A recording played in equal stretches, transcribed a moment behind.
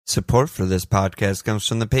Support for this podcast comes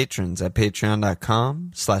from the patrons at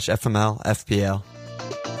patreon.com/FMLFPL.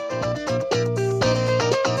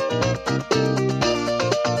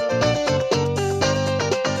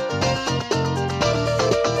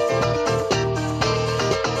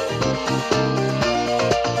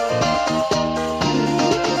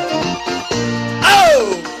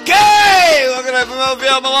 Okay! Welcome to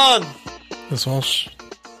FMLFPL Milan. This Walsh.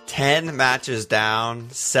 10 matches down,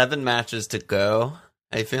 7 matches to go.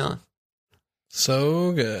 How you feeling?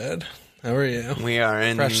 So good. How are you? We are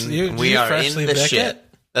in. Freshly we are in the shit. It?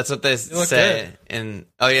 That's what they say. In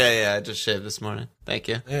I just shaved this morning. Thank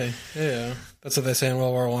you. Yeah. That's what they say in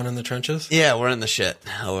World War I in the trenches. Yeah, we're in the shit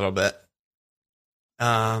a little bit.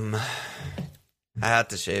 I had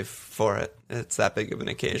to shave for it. It's that big of an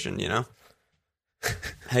occasion, you know.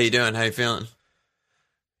 How you doing? How you feeling?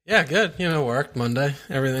 Yeah, good. Worked Monday.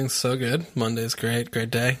 Everything's so good. Monday's great. Great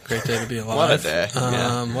day. Great day to be alive. What a day.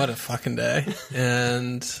 What a fucking day.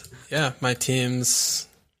 And yeah, my team's,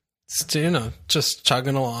 just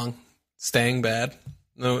chugging along, staying bad.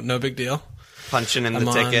 No big deal. Punching in the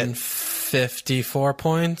I'm ticket. On 54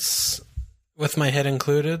 points with my hit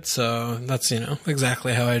included. So that's,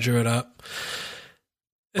 exactly how I drew it up.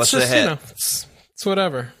 It's What's just, the hit? It's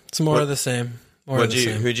whatever. It's more of the same.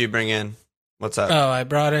 Who'd you bring in? What's up? Oh, I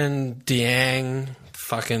brought in Dieng,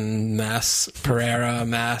 fucking mess, Pereira,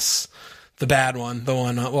 mess, the bad one, the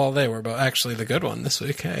one, they were both, actually the good one this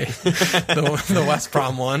week, hey, the West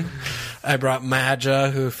Brom one. I brought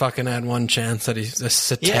Maja, who fucking had one chance that a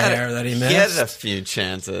sitter that he missed. He had a few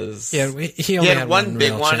chances. Yeah, he only had one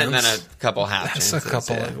big one chance. and then a couple half chances. A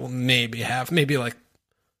couple, maybe like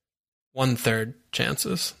 1/3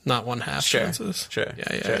 chances, not 1/2 chances. Sure.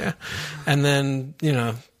 Yeah. And then,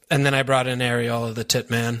 and then I brought in Ariola, the tit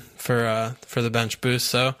man, for the bench boost.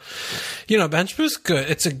 So, bench boost, good.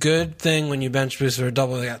 It's a good thing when you bench boost for a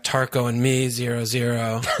double. They got Tarko and me,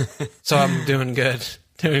 0-0. So I'm doing good.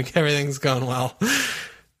 Everything's going well.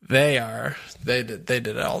 They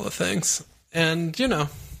did all the things. And,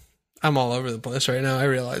 I'm all over the place right now. I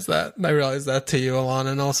realize that to you, Alon,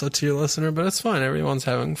 and also to your listener, but it's fine. Everyone's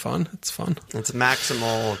having fun. It's fun. It's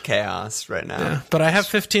maximal chaos right now. Yeah, but I have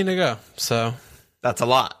 15 to go, so. That's a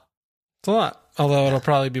lot. It's a lot. Although it'll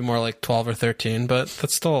probably be more like 12 or 13, but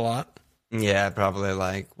that's still a lot. Yeah, probably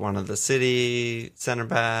like one of the City center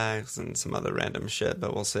backs and some other random shit,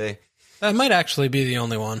 but we'll see. That might actually be the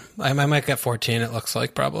only one. I might get 14, it looks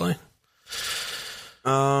like, probably.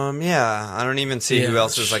 Yeah, I don't even see who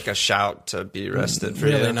else is like a shout to be rested for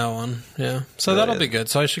really you. no one, yeah. So that'll be good.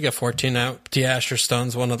 So I should get 14 out. Diash or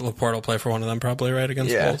Stones, one of the Laporte will play for one of them probably, right,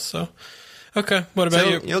 against Wolves. So, okay, what about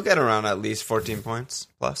you? You'll get around at least 14 points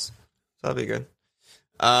plus. So that'll be good.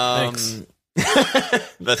 Thanks.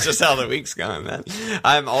 That's just how the week's going, man.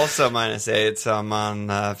 I'm also -8, so I'm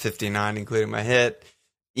on 59, including my hit.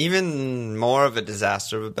 Even more of a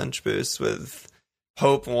disaster of a bench boost with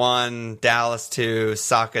Pope 1, Dallas 2,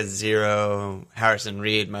 Saka 0, Harrison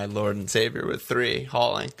Reed, my Lord and Savior, with 3,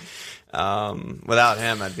 hauling. Without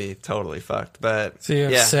him, I'd be totally fucked. But so you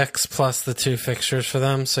have 6 plus the 2 fixtures for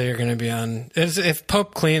them, so you're going to be on. If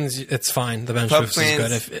Pope cleans, it's fine. The bench boost is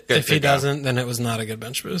good. If he doesn't, then it was not a good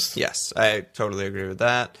bench boost. Yes, I totally agree with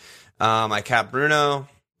that. I capped Bruno.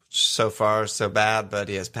 So far, so bad, but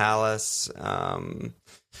he has Palace.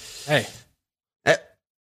 Hey.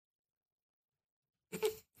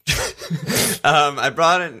 I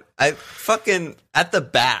brought in. I fucking at the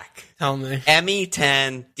back. Tell me. Emmy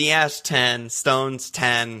 10, Diaz 10, Stones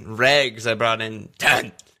 10, Regs. I brought in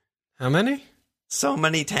 10. How many? So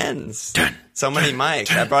many 10s. 10. So many Mike.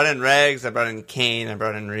 10. I brought in Regs. I brought in Kane. I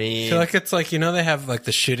brought in Reed. I feel like it's like, they have like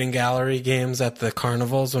the shooting gallery games at the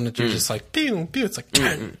carnivals when you're just like, pew, pew. It's like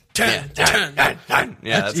 10, 10, 10.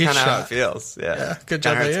 Yeah, that's kind of how it feels. Yeah. Good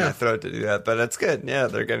job. It hurts my throat to do that, but it's good. Yeah,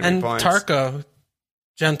 they're getting me points. And Tarko,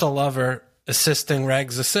 gentle lover, assisting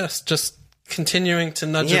Regs assist, just continuing to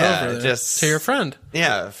nudge it over there to your friend.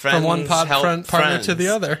 Yeah, friends, from one partner to the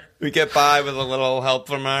other. We get by with a little help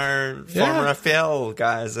from our former FPL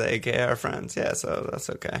guys, aka our friends. Yeah, so that's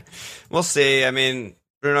okay. We'll see. I mean,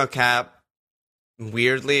 Bruno Cap,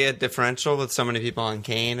 weirdly a differential with so many people on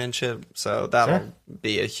Kane and shit, so that'll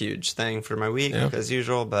be a huge thing for my week as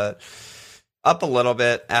usual, but up a little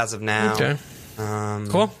bit as of now. Okay.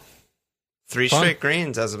 Cool. 3 straight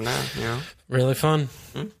greens as of now, Really fun.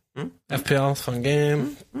 FPL, fun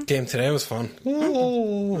game. Game today was fun.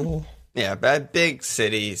 Ooh. Yeah, big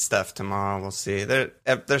City stuff tomorrow. We'll see.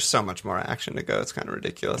 There's so much more action to go. It's kind of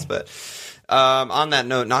ridiculous. But on that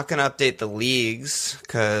note, not going to update the leagues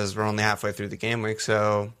because we're only halfway through the game week.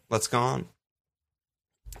 So let's go on.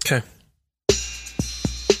 Okay.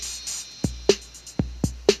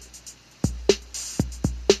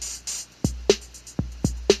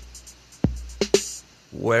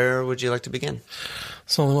 where would you like to begin?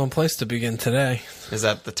 There's only one place to begin today. Is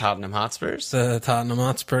that the Tottenham Hotspurs? The Tottenham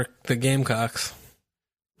Hotspur, the Gamecocks.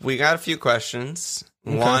 We got a few questions.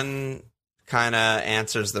 Okay. One kind of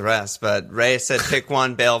answers the rest, but Ray said pick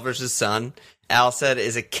one, Bale versus Son. Al said,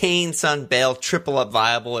 is a Kane, Son, Bale triple up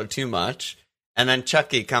viable or too much? And then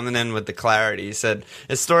Chucky coming in with the clarity. He said,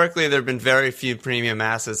 historically, there have been very few premium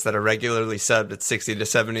assets that are regularly subbed at 60 to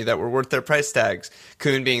 70 that were worth their price tags,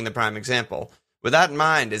 Kuhn being the prime example. With that in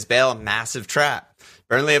mind, is Bale a massive trap?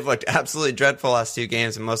 Burnley have looked absolutely dreadful last 2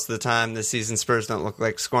 games, and most of the time this season Spurs don't look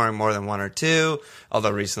like scoring more than 1 or 2,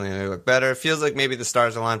 although recently they look better. Feels like maybe the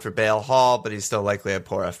stars align for Bale Hall, but he's still likely a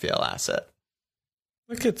poor FPL asset.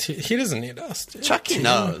 Look at he doesn't need us. Dude. Chucky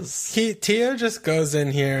knows. Tio just goes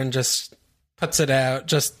in here and just puts it out.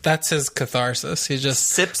 Just that's his catharsis. He just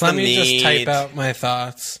sips let the me meat. just type out my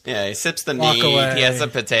thoughts. Yeah, he sips the Walk meat. away. He has a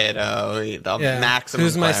potato. The maximum.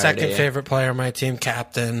 Who's my clarity. second favorite player on my team?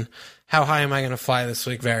 Captain. How high am I going to fly this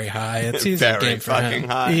week? Very high. It's easy Very game for fucking him.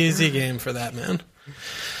 high. Easy game for that man.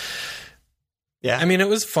 Yeah, I mean, it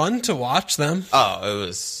was fun to watch them. Oh, it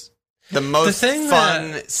was the most thing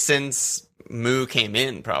fun since Moo came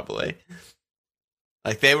in, probably.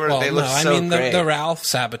 Like they were, they looked so great. The Ralph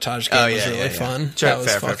sabotage game was really fun. Sure, that was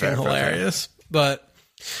fair, fucking hilarious. But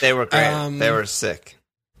they were great. They were sick.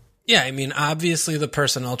 Yeah, I mean, obviously the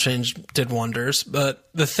personnel change did wonders, but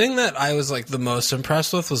the thing that I was like the most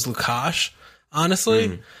impressed with was Lukash.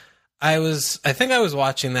 Honestly, I think I was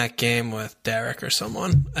watching that game with Derek or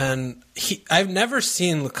someone, and I've never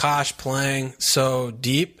seen Lukash playing so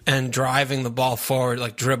deep and driving the ball forward,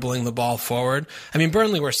 like dribbling the ball forward. I mean,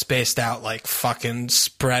 Burnley were spaced out, like fucking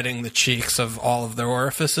spreading the cheeks of all of their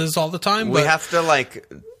orifices all the time. We have to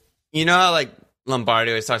how Lombardi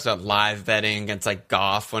always talks about live betting against like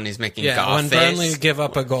Goff when he's making Goff when face. Burnley give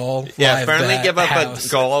up a goal. Yeah, Burnley give up a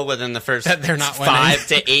goal within the first they're not 5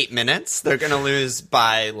 to 8 minutes. They're going to lose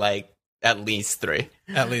by like at least 3.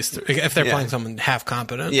 At least 3. If they're playing someone half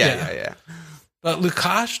competent. Yeah. But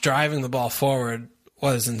Lukash driving the ball forward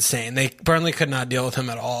was insane. Burnley could not deal with him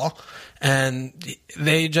at all. And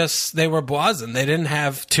they were blazing. They didn't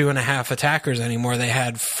have 2.5 attackers anymore. They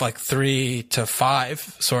had like 3 to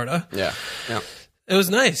 5, sort of. Yeah. It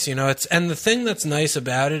was nice, and the thing that's nice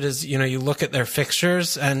about it is, you look at their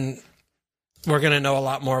fixtures, and we're going to know a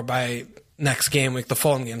lot more by next game week. The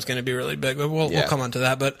Fulham game is going to be really big, but we'll come on to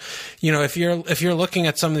that. But, if you're looking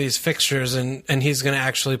at some of these fixtures and he's going to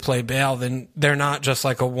actually play Bale, then they're not just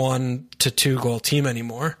like a 1 to 2 goal team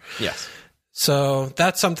anymore. Yes. So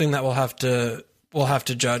that's something that we'll have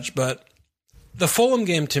to judge. But the Fulham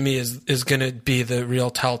game to me is going to be the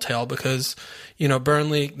real telltale because,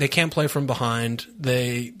 Burnley, they can't play from behind.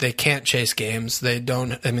 They can't chase games. They're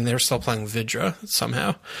still playing Vidra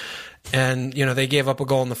somehow. And, they gave up a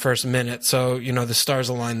goal in the first minute. So, the stars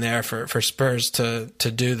align there for Spurs to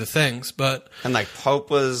do the things. And Pope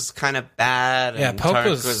was kind of bad. Yeah, and Pope Tark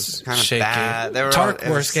was kind of shaky. bad.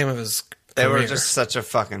 Worst game of his They career. were just such a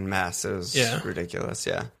fucking mess. It was ridiculous,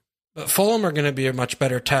 yeah. But Fulham are going to be a much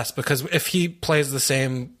better test because if he plays the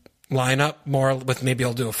same lineup more with maybe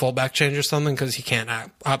he'll do a fullback change or something because he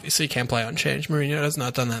obviously can't play unchanged. Mourinho has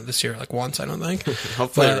not done that this year once, I don't think.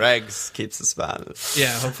 Hopefully Regs keeps the spot.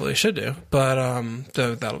 Yeah, hopefully he should do. But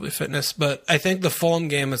that'll be fitness. But I think the Fulham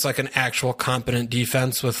game is like an actual competent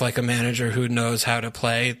defense with like a manager who knows how to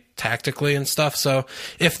play tactically and stuff. So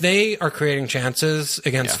if they are creating chances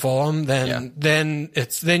against Fulham, then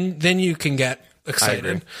you can get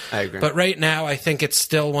excited. I agree. But right now, I think it's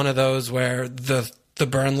still one of those where the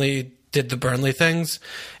Burnley did the Burnley things,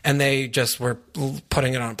 and they just were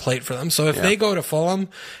putting it on a plate for them. So if they go to Fulham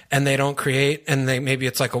and they don't create, and maybe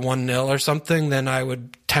it's like a 1-0 or something, then I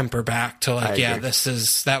would temper back to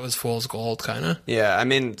that was fool's gold kind of. Yeah, I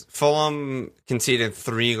mean, Fulham conceded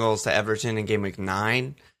 3 goals to Everton in game week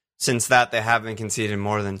 9. Since that, they haven't conceded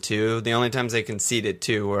more than 2. The only times they conceded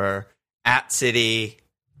 2 were at City,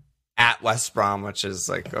 at West Brom, which is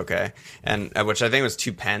okay, and which I think was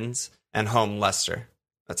 2 pens, and home Leicester.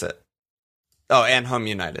 That's it. Oh, and home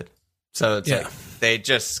United. So it's they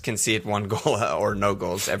just concede 1 goal or no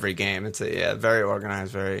goals every game. It's a very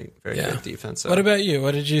organized, very good defense. So. What about you?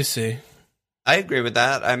 What did you see? I agree with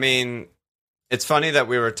that. I mean, it's funny that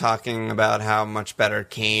we were talking about how much better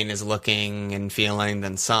Kane is looking and feeling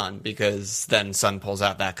than Son, because then Son pulls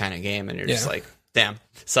out that kind of game, and you're just like, damn,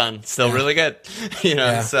 Son still really good.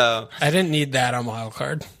 So I didn't need that on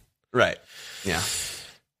Wildcard. Right. Yeah.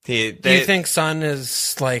 Do you think Son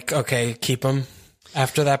is okay, keep him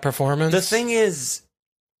after that performance? The thing is,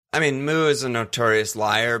 I mean, Moo is a notorious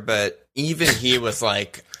liar, but even he was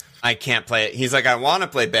like, I can't play it. He's like, I want to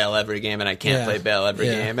play Bale every game, and I can't play Bale every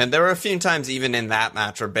game. And there were a few times, even in that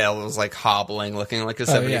match, where Bale was like hobbling, looking like a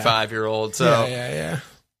 75-year-old. So,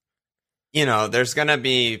 you know, there's going to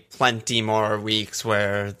be plenty more weeks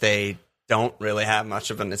where they don't really have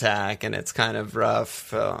much of an attack, and it's kind of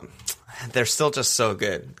rough. They're still just so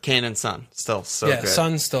good. Kane and Son, still so good. Yeah,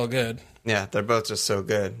 Son's still good. Yeah, they're both just so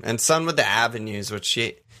good. And Son with the avenues, which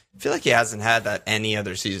I feel like he hasn't had that any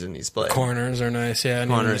other season he's played. Corners are nice, yeah.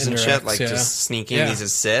 Corners and shit, like just sneaking these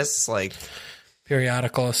assists, like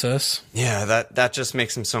periodical assists. Yeah, that just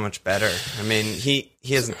makes him so much better. I mean, he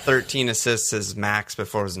has 13 assists. His max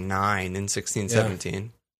before was 9 in 16-17.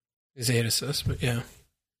 He's 8 assists, but yeah.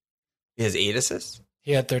 He has 8 assists?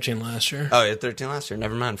 He had 13 last year. Oh, he had 13 last year.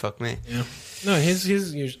 Never mind. Fuck me. Yeah. No,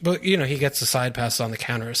 he's but you know, he gets the side pass on the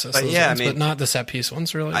counter assists. But yeah, but not the set piece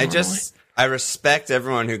ones really. I respect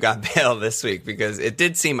everyone who got Bale this week, because it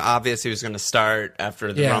did seem obvious he was going to start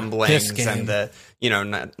after the rumblings and the, you know,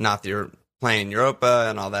 not the playing Europa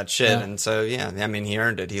and all that shit. Yeah. And so, yeah, I mean, he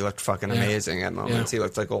earned it. He looked fucking amazing at moments. He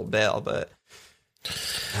looked like old Bale, but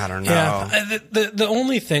I don't know. Yeah, the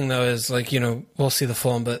only thing, though, is, like, you know, we'll see the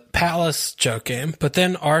Fulham, but Palace, joke game. But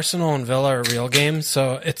then Arsenal and Villa are real games,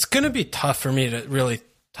 so it's going to be tough for me to really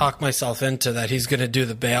talk myself into that he's going to do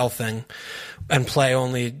the Bale thing and play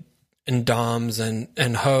only in Doms and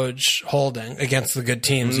Hoj holding against the good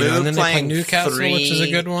teams. You know? And then they play Newcastle, which is a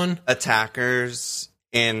good one. Attackers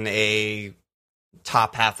in a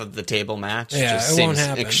top half of the table match just it seems won't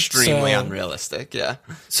happen. Extremely unrealistic. Yeah.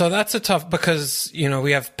 So that's a tough, because, you know,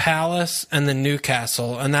 we have Palace and then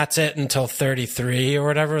Newcastle, and that's it until 33 or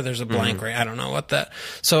whatever. There's a blank rate. I don't know what that.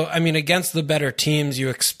 So, I mean, against the better teams, you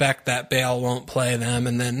expect that Bale won't play them,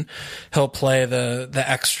 and then he'll play the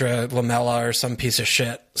extra Lamella or some piece of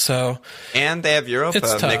shit. So, and they have Europa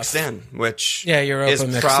mixed in, which Europa is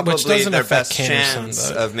mixed, probably which doesn't their affect best Anderson, chance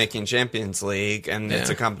of making Champions League, and it's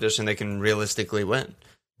a competition they can realistically win.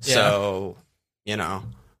 So, you know,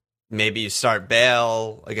 maybe you start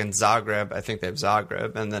Bale against Zagreb. I think they have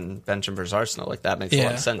Zagreb, and then bench him versus Arsenal. Like, that makes a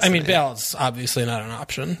lot of sense. I mean, Bale's obviously not an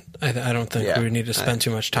option. I don't think we need to spend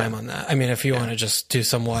too much time on that. I mean, if you want to just do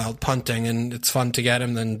some wild punting and it's fun to get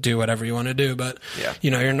him, then do whatever you want to do. But, you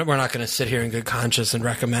know, we're not going to sit here in good conscience and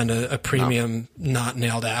recommend a premium not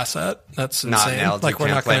nailed asset. That's insane. Not nailed. Like, we're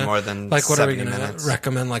not play more than like, what are we going to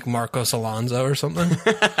recommend? Like Marcos Alonso or something?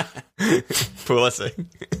 Pulisic.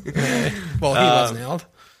 Well, he was nailed.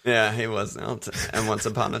 Yeah, he was nailed, and once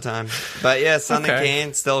upon a time. But yeah, Son and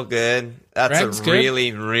Kane, still good. That's Reg's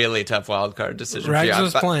really, really tough wild card decision. Regs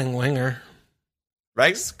was playing winger.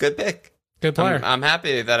 Regs, good pick. Good player. I'm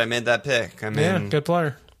happy that I made that pick. I mean, good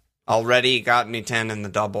player. Already got me 10 in the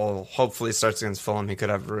double. Hopefully starts against Fulham. He could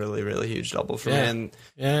have a really, really huge double for me. And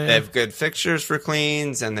they have good fixtures for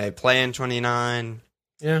cleans, and they play in 29.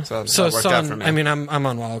 Yeah. So Son, I mean, I'm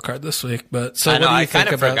on wild card this week, but so what do you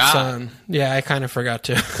think about Son? Yeah, I kind of forgot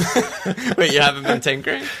too. Wait, you haven't been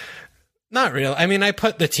tinkering? Not real. I mean, I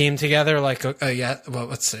put the team together like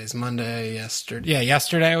let's say it's Monday, yesterday. Yeah,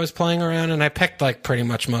 yesterday I was playing around and I picked like pretty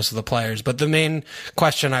much most of the players, but the main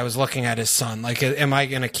question I was looking at is Son. Like, am I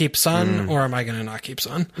going to keep Son or am I going to not keep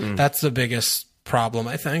Son? That's the biggest problem,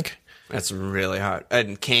 I think. That's really hard.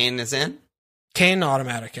 And Kane is in? Kane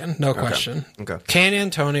automatic in, no question. Okay. Kane,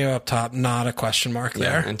 Antonio up top, not a question mark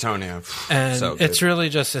there. Antonio. And so it's really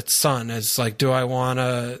just, it's Son. It's like, do I want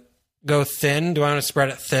to go thin? Do I want to spread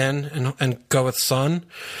it thin and go with Son?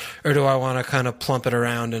 Or do I want to kind of plump it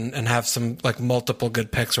around and have some like multiple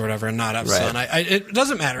good picks or whatever and not have Son? It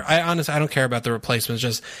doesn't matter. I honestly don't care about the replacements.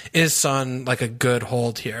 Just, is Son like a good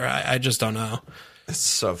hold here? I just don't know. It's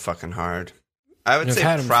so fucking hard. I would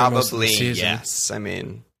say probably yes. I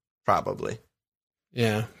mean, probably.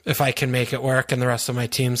 Yeah, if I can make it work and the rest of my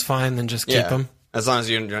team's fine, then just keep them. As long as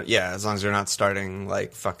you're not starting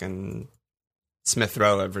like fucking Smith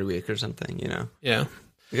Rowe every week or something, you know. Yeah,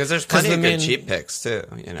 because there's plenty of good cheap picks too,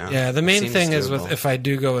 you know. Yeah, the main thing is if I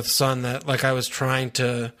do go with Son, that like I was trying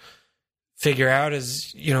to figure out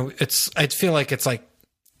is, you know, I feel like it's like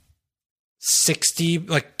 60,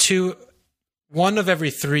 like one of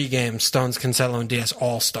every 3 games, Stones, Cancelo, and Diaz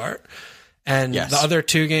all start. And the other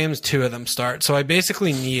 2 games, 2 of them start. So I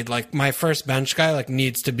basically need, like, my first bench guy, like,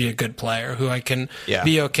 needs to be a good player who I can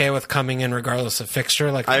be okay with coming in regardless of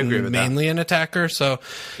fixture. Like, I agree with mainly an attacker. So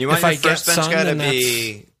you want your first bench guy to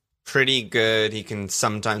be pretty good. He can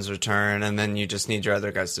sometimes return, and then you just need your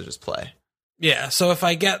other guys to just play. Yeah. So if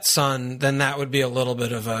I get Son, then that would be a little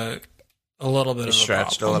bit of a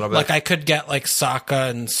stretched a little bit. Like, I could get, like, Saka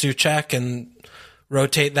and Souček and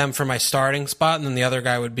rotate them for my starting spot, and then the other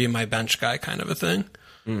guy would be my bench guy, kind of a thing.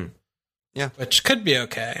 Yeah. Which could be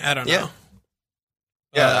okay. I don't know.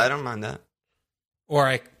 Yeah, I don't mind that.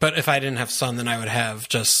 But if I didn't have Son, then I would have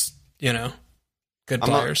just, good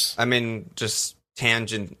players. Just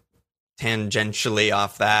tangentially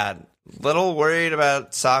off that. Little worried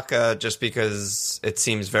about Saka just because it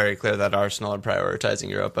seems very clear that Arsenal are prioritizing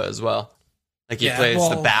Europa as well. Like he plays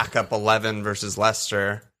the backup 11 versus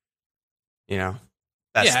Leicester.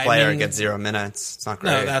 Best player gets 0 minutes. It's not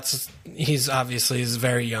great. No, he's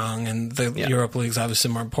very young, and the Europa League's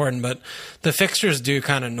obviously more important. But the fixtures do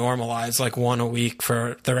kind of normalize, like 1 a week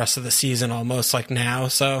for the rest of the season, almost like now.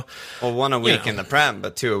 So, 1 a week in the Prem,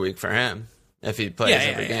 but 2 a week for him if he plays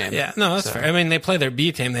every game. Yeah, no, that's fair. I mean, they play their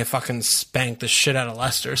B team, they fucking spank the shit out of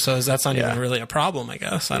Leicester, so that's not even really a problem, I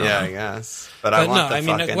guess. I don't know. I guess. But I want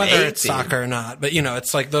whether it's soccer or not, but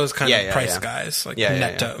it's like those kind of price guys, like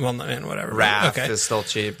Neto, well, whatever. Raf is still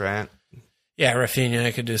cheap, right? Yeah, Rafinha,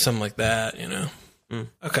 I could do something like that,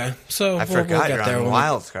 Okay, so I forgot you're on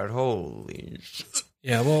wild card. Holy shit.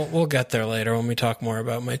 Yeah, we'll get there later when we talk more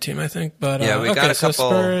about my team, I think. But we got a couple.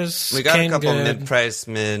 Spurs, we got a couple mid-price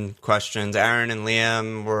mid questions. Aaron and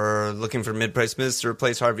Liam were looking for mid-price mids to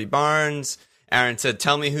replace Harvey Barnes. Aaron said,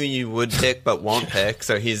 "Tell me who you would pick but won't pick."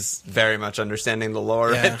 So he's very much understanding the lore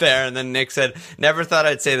right there. And then Nick said, "Never thought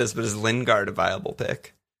I'd say this, but is Lingard a viable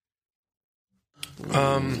pick?"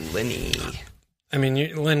 Linny. I mean,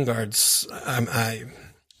 Lingard's. I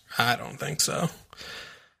don't think so.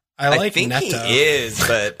 I think Neto. He is,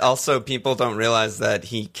 but also people don't realize that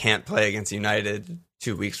he can't play against United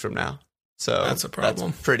 2 weeks from now. So that's a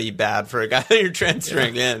problem. That's pretty bad for a guy that you're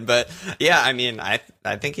transferring in. But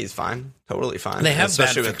I think he's fine, totally fine. They have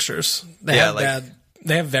bad fixtures. They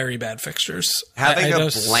have very bad fixtures. Having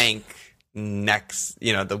a blank next,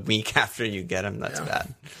 the week after you get him, that's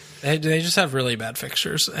bad. They just have really bad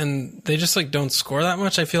fixtures, and they just don't score that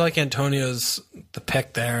much. I feel like Antonio's the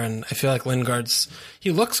pick there, and I feel like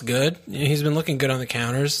he looks good. He's been looking good on the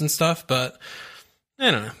counters and stuff, but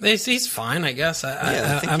I don't know. He's fine, I guess.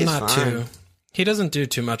 I'm not too. He doesn't do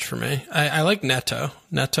too much for me. I like Neto.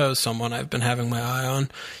 Neto is someone I've been having my eye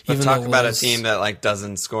on. Let's talk about a team that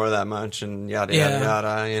doesn't score that much and yada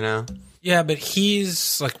yada yada. Yeah, but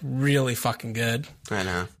he's really fucking good. I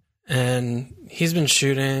know. And he's been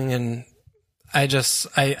shooting, and I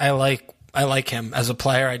like him as a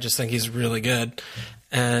player. I just think he's really good,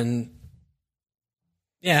 and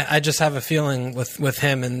I just have a feeling with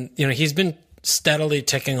him, and he's been steadily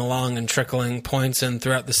ticking along and trickling points in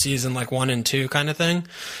throughout the season, like 1 and 2 kind of thing.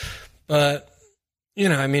 But you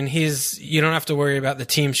don't have to worry about the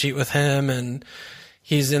team sheet with him, and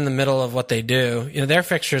he's in the middle of what they do. Their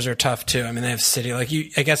fixtures are tough too. I mean, they have City. I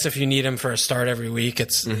guess if you need him for a start every week,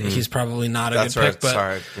 he's probably not a good pick.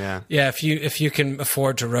 But if you can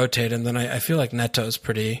afford to rotate him, then I feel like Neto's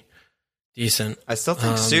pretty decent. I still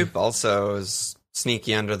think Soup also is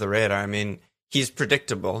sneaky under the radar. I mean, he's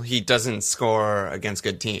predictable. He doesn't score against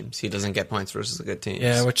good teams. He doesn't get points versus the good teams.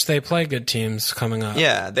 Yeah, which they play good teams coming up.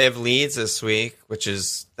 Yeah, they have Leeds this week,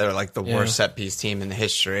 they're like the worst set piece team in the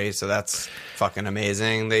history. So that's fucking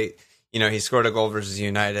amazing. He scored a goal versus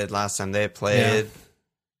United last time they played.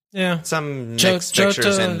 Yeah. Some mixed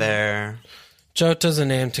pictures in there. Jota's a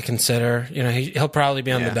name to consider. He'll probably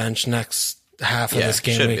be on the bench next half of this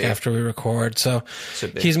game week after we record. So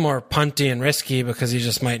he's more punty and risky because he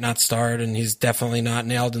just might not start, and he's definitely not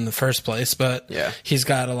nailed in the first place. But he's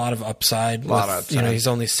got a lot of upside. He's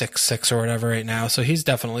only 6'6" or whatever right now, so he's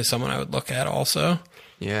definitely someone I would look at also.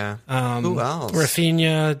 Yeah. Who else?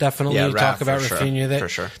 Rafinha, definitely. Talk about Rafinha. For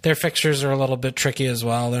sure. Their fixtures are a little bit tricky as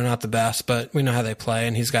well. They're not the best, but we know how they play,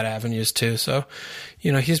 and he's got avenues too. So,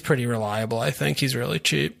 he's pretty reliable. I think he's really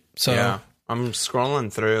cheap. So I'm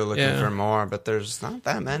scrolling through looking for more, but there's not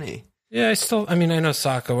that many. Yeah, I know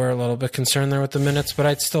Saka, we're a little bit concerned there with the minutes, but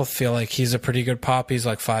I'd still feel like he's a pretty good pop. He's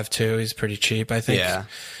like 5'2". He's pretty cheap. I think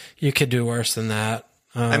you could do worse than that.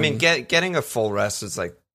 Getting a full rest is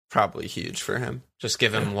probably huge for him. Just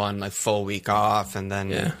give him one full week off, and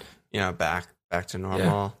then back to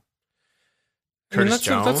normal. Curtis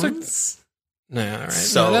Jones. All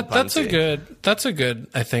right. That's a good.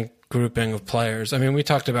 I think grouping of players. I mean, we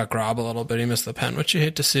talked about Grob a little bit. He missed the pen, which you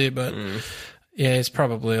hate to see, but he's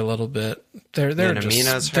probably a little bit.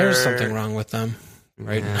 There's something wrong with them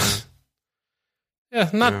right now.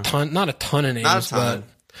 Not a ton of names, but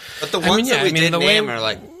the ones that we did name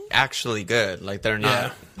are actually good. They're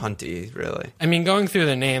not punty, really. I mean, going through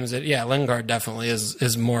the names, Lingard definitely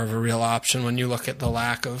is more of a real option when you look at the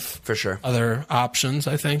lack of other options.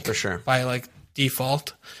 I think for sure by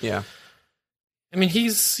default. Yeah. I mean,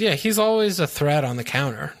 he's always a threat on the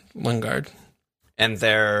counter, Lingard. And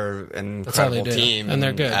they're an incredible team, and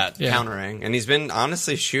they're good at countering. And he's been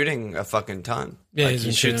honestly shooting a fucking ton. Yeah,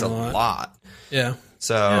 he shoots a lot. Yeah.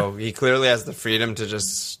 So he clearly has the freedom to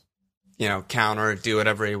just, counter, do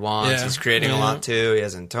whatever he wants. Yeah. He's creating a lot too. He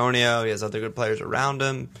has Antonio. He has other good players around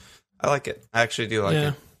him. I like it. I actually do like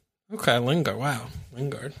it. Okay, Lingard. Wow,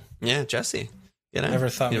 Lingard. Yeah, Jesse. Never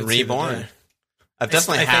thought we'd see the reborn. day. I've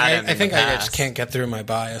definitely had him. I think in the I past. just can't get through my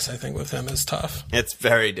bias. I think with him is tough. It's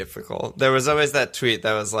very difficult. There was always that tweet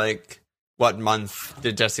that was like, what month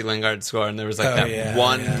did Jesse Lingard score? And there was like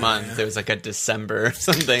month. There was like a December or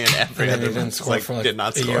something, and every And then other he didn't month score for like did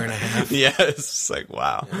not a score. year and a half. Yeah, it's just like,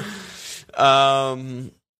 wow.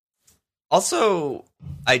 Also,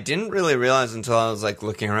 I didn't really realize until I was like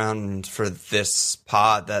looking around for this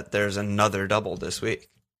pod that there's another double this week.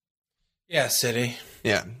 Yeah, City.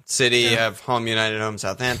 Yeah, City have home United, home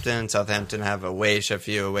Southampton. Southampton have away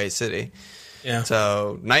Sheffield, away City. Yeah.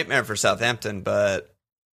 So nightmare for Southampton, but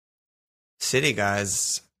City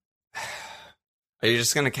guys, are you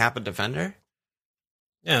just going to cap a defender?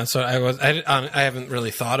 Yeah. So I haven't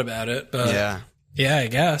really thought about it, but yeah, I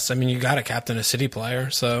guess. I mean, you got to captain a City player,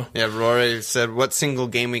 so. Yeah, Rory said, what single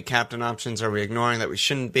game week captain options are we ignoring that we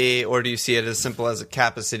shouldn't be? Or do you see it as simple as a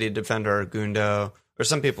cap a City defender or Gundo? Or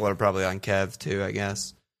some people are probably on Kev too, I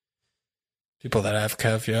guess. People that have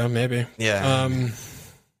Kev, yeah, maybe. Yeah.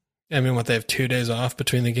 I mean, they have 2 days off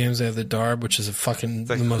between the games. They have the Darb, which is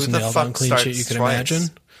the most nailed-on clean sheet you can imagine.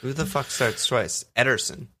 Who the fuck starts twice?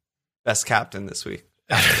 Ederson, best captain this week.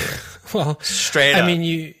 Well, straight up. I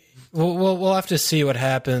mean, we'll have to see what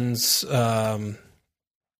happens.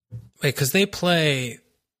 Because they play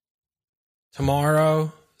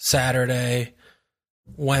tomorrow, Saturday,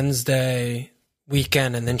 Wednesday,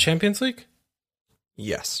 weekend, and then Champions League?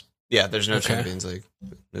 Yes. Yeah, there's no Champions League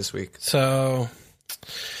this week. So,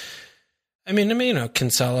 I mean,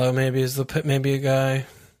 Cancelo maybe is maybe a guy.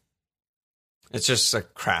 It's just a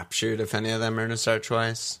crapshoot if any of them are going to start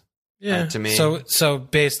twice. Yeah. To me. So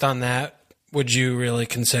based on that, would you really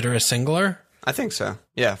consider a singler? I think so.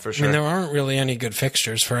 Yeah, for sure. I mean, there aren't really any good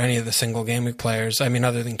fixtures for any of the single game week players. I mean,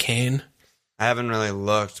 other than Kane. I haven't really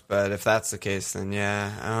looked, but if that's the case, then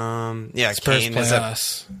yeah. Spurs Kane play is a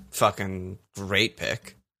us. fucking great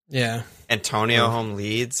pick. Yeah. Antonio home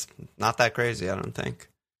Leeds, not that crazy, I don't think.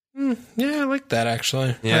 Yeah, I like that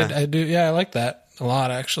actually. Yeah. I do. Yeah, I like that a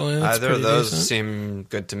lot actually. That's Either of those decent. seem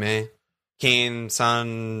good to me. Kane,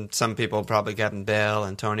 Son, some people probably captain Bale,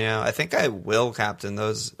 Antonio. I think I will captain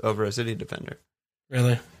those over a City defender.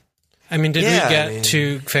 Really? I mean, did we get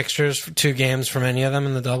 2 fixtures, 2 games from any of them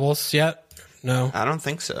in the doubles yet? No. I don't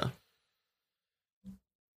think so.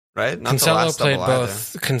 Right? Not the Cancelo last played double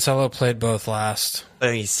both. Cancelo played both last.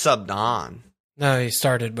 But he subbed on. No, he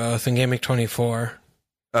started both in game week 24.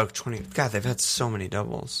 Oh, 20. God, they've had so many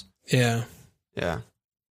doubles. Yeah. Yeah.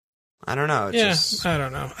 I don't know. I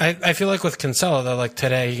don't know. I feel like with Cancelo, though, like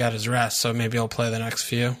today he got his rest, so maybe he'll play the next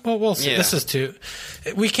few. Well, we'll see. Yeah. This is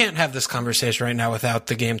we can't have this conversation right now without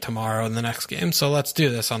the game tomorrow and the next game, so let's do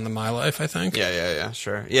this on the My Life, I think. Yeah,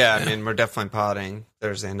 sure. Yeah, I mean, we're definitely potting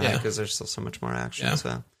Thursday night because there's still so much more action. Yeah.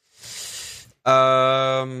 So,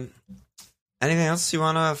 anything else you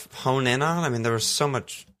want to hone in on? I mean, there was so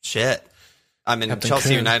much shit. I mean, Captain Chelsea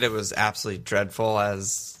Kuhn. United was absolutely dreadful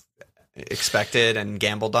as expected and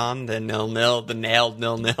gambled on. The nailed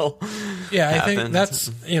 0-0. Yeah, I think happened.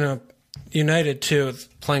 that's, United too,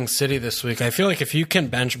 playing City this week. I feel like if you can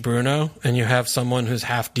bench Bruno and you have someone who's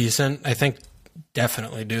half decent, I think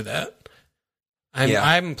definitely do that.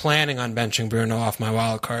 I'm planning on benching Bruno off my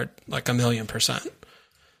wild card like 1,000,000%.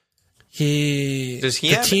 Does he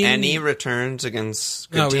have any returns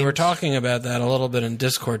against good No, we were teams? talking about that a little bit in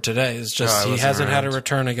Discord today. It's just he hasn't had a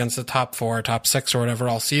return against the top 4, top 6 or whatever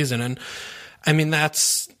all season. And I mean,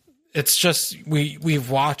 it's just we've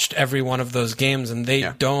watched every one of those games and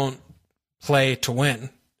they don't play to win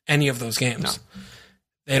any of those games. No.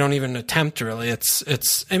 They don't even attempt really.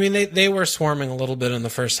 It's I mean, they were swarming a little bit in the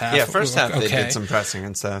first half. Yeah, first half they did some pressing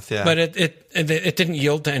and stuff, yeah. But it didn't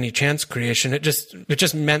yield to any chance creation. It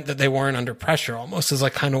just meant that they weren't under pressure almost is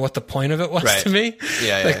like kind of what the point of it was to me.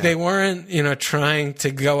 Yeah, they weren't, trying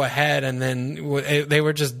to go ahead and then they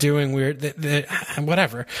were just doing weird,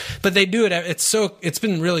 whatever. But they do it. It's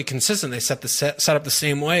been really consistent. They set up the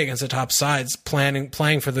same way against the top sides, playing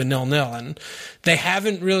for the 0-0, and they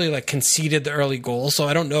haven't really like conceded the early goals. So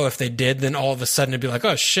I don't know if they did, then all of a sudden it'd be like,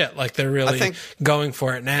 oh shit, like they're really going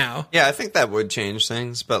for it now. Yeah, I think that would change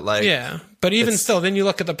things, but like... Yeah, but even still, then you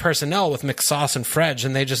look at the personnel with McSauce and Fredge,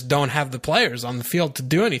 and they just don't have the players on the field to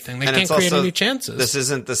do anything. They can't create any chances. This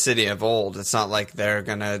isn't the City of old. It's not like they're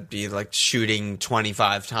going to be like shooting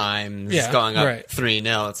 25 times, going up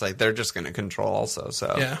 3-0. It's like they're just going to control also.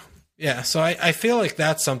 So Yeah, so I feel like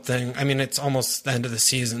that's something. I mean, it's almost the end of the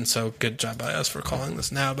season, so good job by us for calling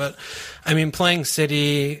this now. But I mean, playing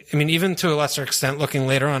City. I mean, even to a lesser extent, looking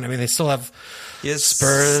later on. I mean, they still have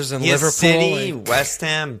Spurs and Liverpool, City, West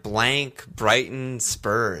Ham, blank, Brighton,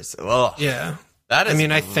 Spurs. Ugh. Yeah, that is. I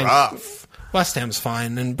mean, I think West Ham's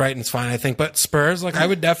fine and Brighton's fine, I think. But Spurs, like, I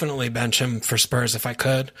would definitely bench him for Spurs if I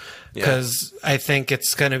could, because I think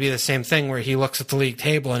it's going to be the same thing where he looks at the league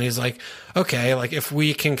table and he's like, okay, like, if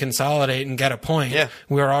we can consolidate and get a point,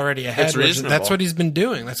 we're already ahead. It's reasonable. That's what he's been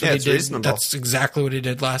doing. That's what he did. Reasonable. That's exactly what he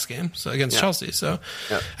did last game, so against Chelsea. So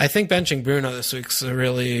I think benching Bruno this week's I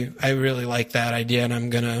really like that idea, and I'm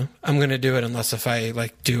gonna do it unless if I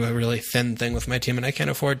like do a really thin thing with my team and I can't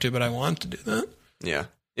afford to, but I want to do that. Yeah.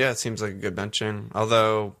 Yeah, it seems like a good benching.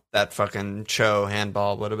 Although that fucking Cho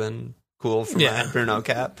handball would have been cool for my Bruno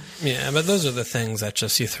cap. Yeah, but those are the things that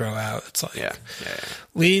just you throw out. It's like yeah.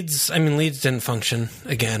 Leeds didn't function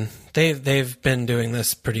again. They've been doing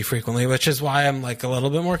this pretty frequently, which is why I'm like a little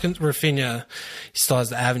bit more Rafinha. He still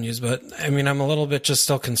has the avenues, but I mean, I'm a little bit just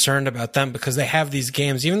still concerned about them because they have these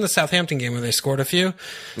games. Even the Southampton game where they scored a few,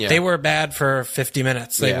 they were bad for 50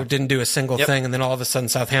 minutes. They didn't do a single thing, and then all of a sudden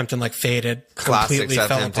Southampton like faded, completely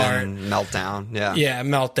fell apart, meltdown. Yeah,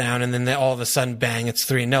 meltdown, and then all of a sudden, bang, it's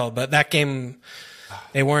 3-0. But that game,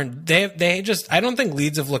 they just. I don't think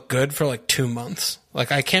Leeds have looked good for like 2 months.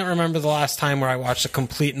 Like, I can't remember the last time where I watched a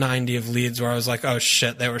complete 90 of Leeds where I was like, oh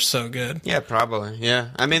shit, they were so good. Yeah, probably.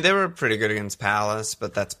 Yeah. I mean, they were pretty good against Palace,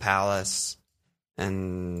 but that's Palace.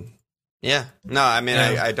 And yeah. No, I mean,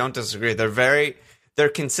 I don't disagree. They're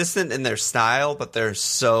consistent in their style, but they're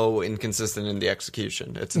so inconsistent in the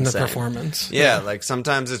execution. It's insane. In the performance. Yeah, like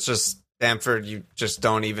sometimes it's just Bamford, you just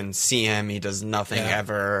don't even see him. He does nothing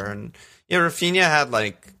ever. And Rafinha had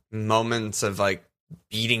like moments of like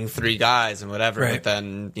beating 3 guys and whatever, but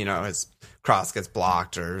then his cross gets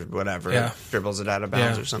blocked or whatever, dribbles it out of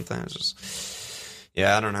bounds or something. It's just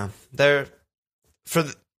I don't know. They're for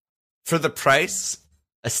the price,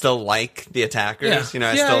 I still like the attackers.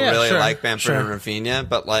 I still really like Bamford and Rafinha,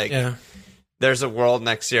 but like there's a world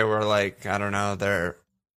next year where like I don't know,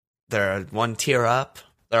 they're one tier up.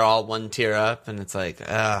 They're all one tier up, and it's like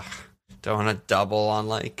don't want to double on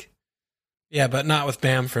like. Yeah, but not with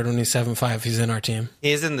Bamford when he's 7'5". He's in our team.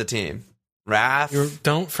 He's in the team. Raf.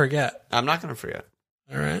 Don't forget. I'm not going to forget.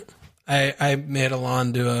 All right. I made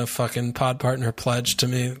Alon do a fucking pod partner pledge to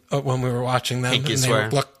me when we were watching them. Pinky and swear.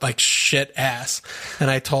 They looked like shit ass.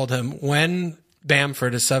 And I told him, when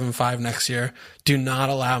Bamford is 7'5" next year, do not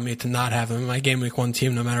allow me to not have him in my game week 1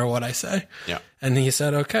 team no matter what I say. Yeah. And he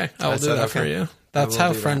said, okay, I'll do that for you. That's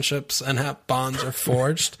how friendships and how bonds are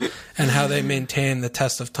forged and how they maintain the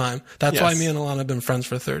test of time. That's why me and Alon have been friends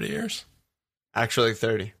for 30 years. Actually,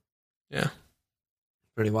 30. Yeah.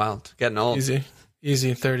 Pretty wild. Getting old.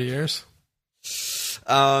 Easy 30 years.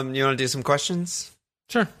 You want to do some questions?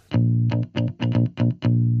 Sure.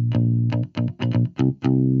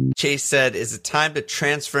 Chase said, is it time to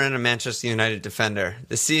transfer in a Manchester United defender?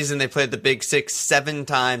 This season, they played the Big Six 7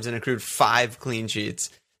 times and accrued 5 clean sheets.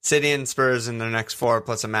 City and Spurs in their next 4,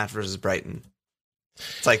 plus a match versus Brighton.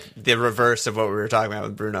 It's like the reverse of what we were talking about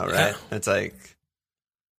with Bruno, right? Yeah. It's like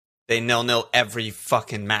they 0-0 every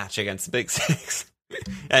fucking match against the Big Six.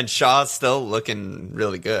 And Shaw's still looking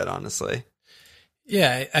really good, honestly.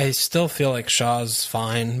 Yeah, I still feel like Shaw's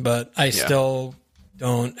fine, but I still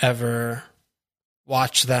don't ever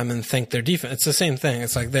watch them and think their defense. It's the same thing.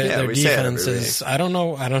 It's like their defense is. I don't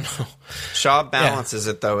know. Shaw balances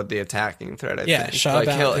it though with the attacking threat. I think. Shaw like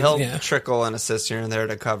he'll trickle an assist here and there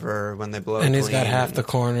to cover when they blow. And he's got half the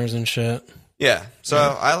corners and shit. Yeah. So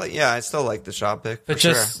I still like the Shaw pick. But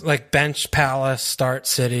just like bench Palace, start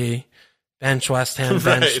City. Bench West Ham,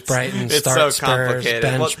 bench Brighton, start so Spurs,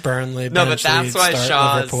 bench Burnley, bench but that's Leeds, why start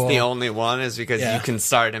Shaw's Liverpool. The only one is because you can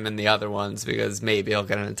start him in the other ones because maybe he'll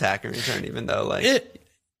get an attack in return, even though like it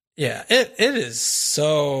is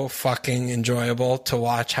so fucking enjoyable to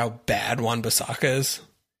watch how bad Wan-Bissaka is.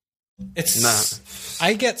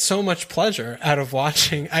 I get so much pleasure out of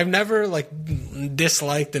watching. I've never like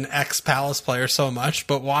disliked an ex-Palace player so much,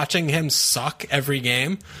 but watching him suck every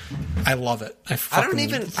game, I love it. I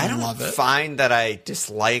don't find that I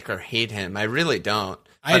dislike or hate him. I really don't.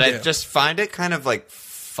 I just find it kind of like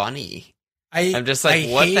funny. I'm just like,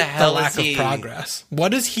 what the hell is he? Of progress. What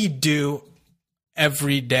does he do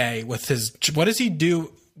every day with his? What does he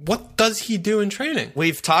do? What does he do in training?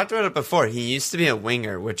 We've talked about it before. He used to be a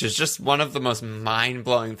winger, which is just one of the most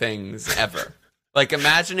mind-blowing things ever. Like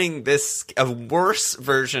imagining a worse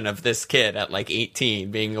version of this kid at like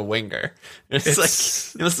 18 being a winger. It's like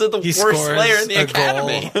this is the worst player in the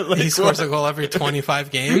academy. Like, he scores a goal every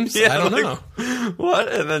 25 games. Yeah, I don't like, know.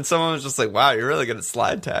 What? And then someone was just like, "Wow, you're really good at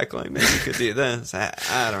slide tackling. Maybe you could do this."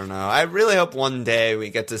 I don't know. I really hope one day we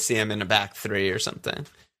get to see him in a back three or something.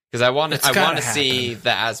 Because I want to see the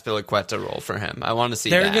Azpilicueta role for him. I want to see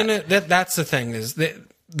That's the thing is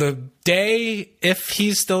the day, if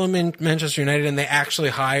he's still in Manchester United and they actually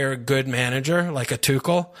hire a good manager like a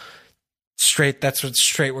Tuchel, that's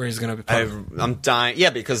straight where he's going to be played. I'm dying.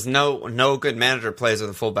 Yeah, because no good manager plays with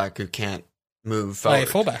a fullback who can't move forward. Play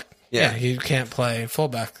fullback. Yeah, he can't play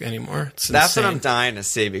fullback anymore. That's what I'm dying to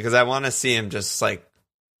see, because I want to see him just like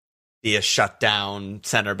be a shutdown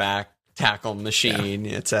center back, tackle machine,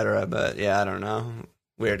 etc. But yeah, I don't know.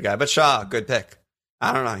 Weird guy. But Shaw, good pick.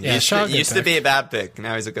 I don't know. He used to be a bad pick.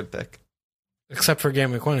 Now he's a good pick. Except for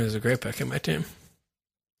Game Week 1, he was a great pick in my team.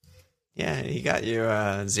 Yeah, he got you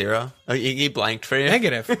 0. Oh, he blanked for you?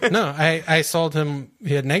 Negative. No, I sold him.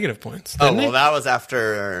 He had negative points. That was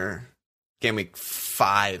after Game Week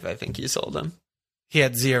 5, I think you sold him. He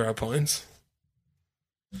had 0 points.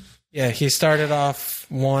 Yeah, he started off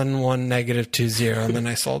 1-1 negative 2-0, and then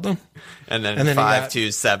I sold him. and then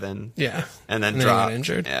 5-2-7. Yeah. And then dropped. He got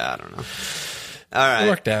injured. Yeah, I don't know. All right. It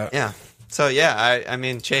worked out. Yeah. So, yeah, I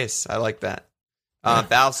mean, Chase, I like that.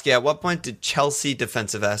 Balski, at what point did Chelsea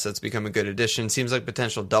defensive assets become a good addition? Seems like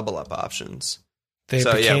potential double-up options. They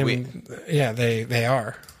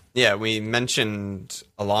are. Yeah, we mentioned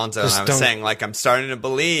Alonso, and I was saying, like, I'm starting to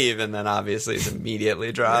believe, and then obviously it's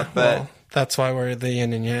immediately dropped. But that's why we're the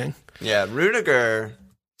yin and yang. Yeah, Rudiger,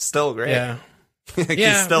 still great. Yeah.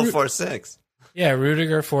 He's still 4-6. Yeah,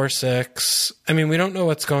 Rudiger 4-6. I mean, we don't know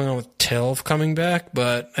what's going on with Tilv coming back,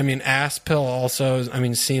 but I mean, Aspil also,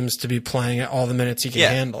 seems to be playing at all the minutes he can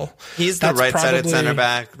handle. He's the right-sided center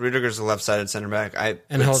back. Rudiger's the left-sided center back.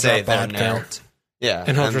 He'll say they're nailed. Yeah,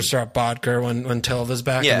 and he'll just drop Bodker when Tilv is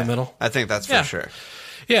back in the middle. I think that's for sure.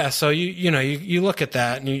 Yeah, so you look at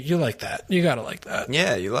that and you like that. You gotta like that.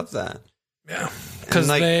 Yeah, you love that. Yeah, because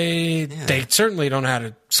they certainly don't know how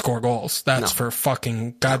to score goals. That's for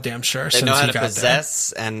fucking goddamn sure. They know how to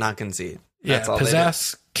possess and not concede. That's all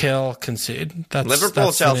possess, kill, concede. That's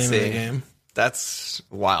Liverpool, Chelsea. The name of the game. That's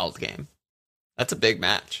a wild game. That's a big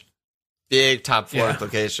match. Big top 4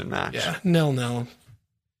 implication match. Yeah, 0-0.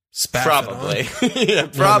 Probably.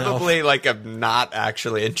 Probably like a not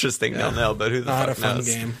actually interesting 0-0, but who the fuck knows? Not a fun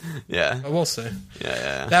game. Yeah. But we'll see.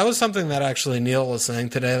 Yeah. That was something that actually Neil was saying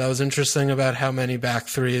today. That was interesting about how many back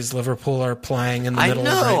threes Liverpool are playing in the middle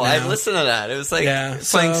of right now. I listened to that. It was like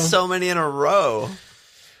playing so many in a row.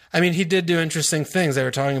 I mean, he did do interesting things they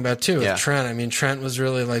were talking about, too, with Trent. I mean, Trent was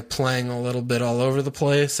really, like, playing a little bit all over the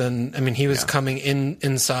place. And, I mean, he was coming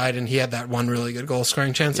inside, and he had that one really good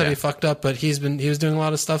goal-scoring chance that he fucked up. But he was doing a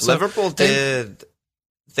lot of stuff. So Liverpool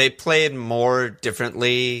they played more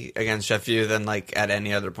differently against Sheffield than, like, at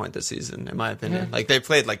any other point this season, in my opinion. Like, they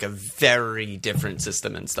played, like, a very different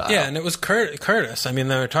system and style. Yeah, and it was Curtis. I mean,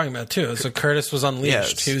 they were talking about it, too. So Curtis was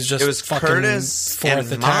unleashed. He was just fucking Curtis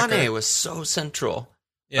fourth and attacker. Mane was so central.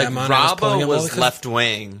 Yeah, like Robbo was left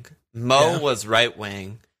wing, Mo was right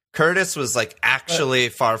wing, Curtis was like actually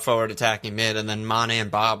far forward attacking mid, and then Mane and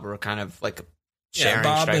Bob were kind of like sharing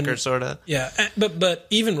striker sort of. Yeah, but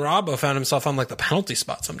even Robbo found himself on like the penalty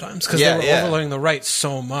spot sometimes because they were overloading the right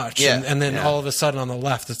so much, and then all of a sudden on the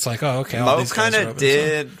left it's like, oh okay. Mo kind of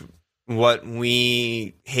did what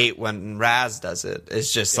we hate when Raz does it.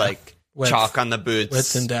 It's just like chalk on the boots,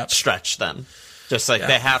 width and depth, stretch them. Just like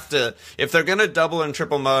they have to, if they're going to double and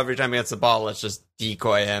triple Mo every time he gets the ball, let's just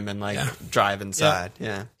decoy him and like drive inside.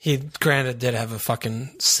 Yeah. He granted did have a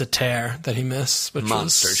fucking sitter that he missed, which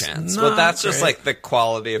monster was chance. But that's just like the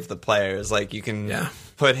quality of the players. Like you can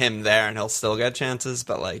put him there and he'll still get chances,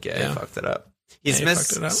 but like, he fucked it up. He's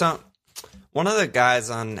missed. So one of the guys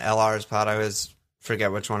on LR's pod, I always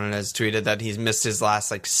forget which one it is, tweeted that he's missed his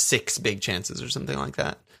last like 6 big chances or something like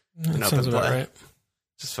that. That sounds about right.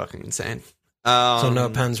 Just fucking insane. So no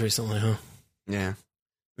pens recently, huh? Yeah.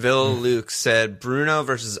 Luke said Bruno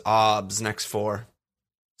versus Obbs next 4.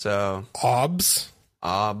 So Obbs?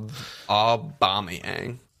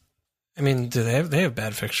 Aubameyang. I mean, do they have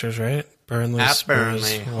bad fixtures, right? Burnley, at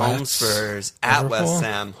Spurs, Burnley, home Spurs, at Liverpool? West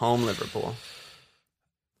Ham, home Liverpool.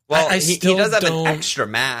 Well, he does have an extra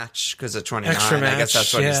match because of 29. I guess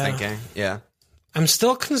that's what he's thinking. Yeah. I'm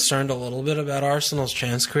still concerned a little bit about Arsenal's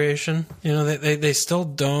chance creation. You know, they still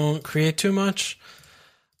don't create too much.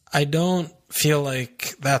 I don't feel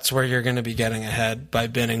like that's where you're going to be getting ahead by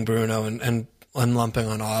binning Bruno and lumping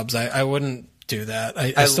on Obbs. I wouldn't do that.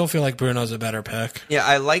 I still feel like Bruno's a better pick. Yeah,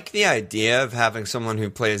 I like the idea of having someone who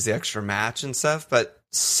plays the extra match and stuff, but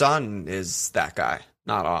Son is that guy,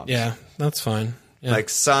 not Obbs. Yeah, that's fine. Yeah. Like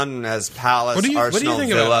Son as Palace, What do you Arsenal,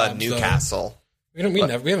 think Villa, about Obbs, Newcastle. We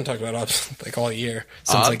haven't talked about Obbs like all year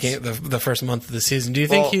since like the first month of the season. Do you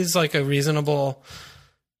think he's like a reasonable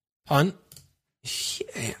punt?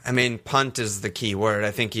 I mean, punt is the key word. I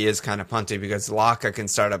think he is kind of punty because Laka can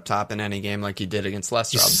start up top in any game like he did against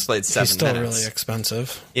Leicester. He's played 7 minutes. He's still really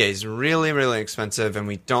expensive. Yeah, he's really, really expensive, and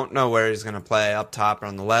we don't know where he's going to play up top or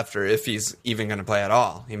on the left, or if he's even going to play at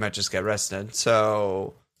all. He might just get rested.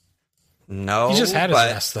 So, no. He just had his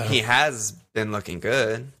rest, though. He has been looking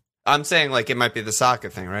good. I'm saying, like, it might be the Saka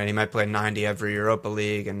thing, right? He might play 90 every Europa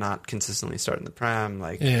League and not consistently start in the Prem.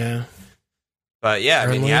 Like, yeah. But, yeah, I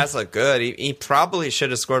mean, he has looked good. He probably should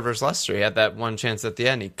have scored versus Leicester. He had that one chance at the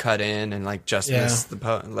end. He cut in and, like, just missed the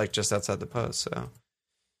post, like, just outside the post, so.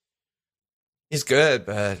 He's good,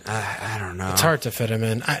 but I don't know. It's hard to fit him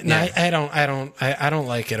in. I don't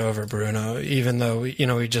like it over Bruno, even though,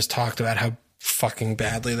 we just talked about how fucking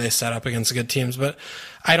badly they set up against good teams, but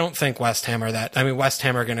I don't think West Ham are that. I mean, West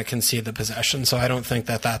Ham are going to concede the possession, so I don't think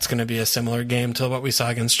that that's going to be a similar game to what we saw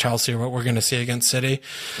against Chelsea or what we're going to see against City.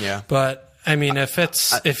 Yeah. But I mean,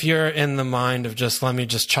 if you're in the mind of just let me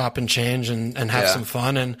just chop and change and have some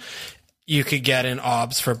fun, and you could get in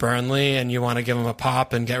Obbs for Burnley and you want to give him a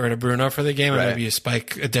pop and get rid of Bruno for the game, and maybe you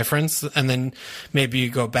spike a difference, and then maybe you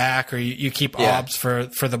go back, or you keep Obbs for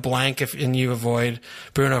the blank and you avoid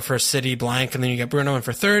Bruno for City blank, and then you get Bruno in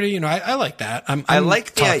for 30. I like that. I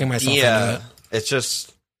like the idea. Myself into it. It's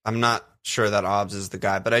just I'm not sure that Obbs is the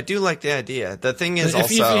guy, but I do like the idea. The thing is,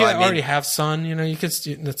 if you already have Son, you could.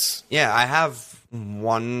 That's I have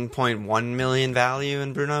 1.1 million value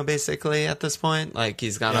in Bruno basically at this point. Like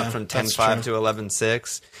he's gone up from 10.5 to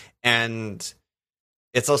 11.6, and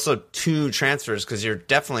it's also 2 transfers because you're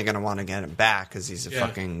definitely going to want to get him back because he's a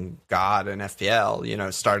fucking god in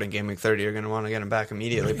FPL. Starting game week 30, you're going to want to get him back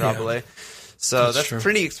immediately probably. So that's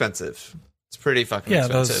pretty expensive. It's pretty fucking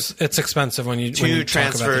expensive. It's expensive when you 2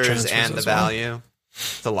 transfers, transfers and the value.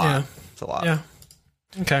 It's a lot. Yeah. It's a lot. Yeah.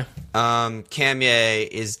 Okay. Kamier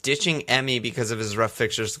is ditching Emmy because of his rough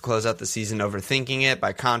fixtures to close out the season, overthinking it.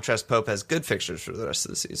 By contrast, Pope has good fixtures for the rest of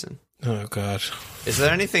the season. Oh, God. Is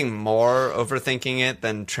there anything more overthinking it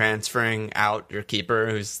than transferring out your keeper,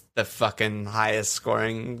 who's the fucking highest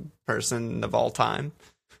scoring person of all time?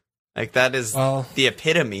 Like, that is the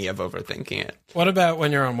epitome of overthinking it. What about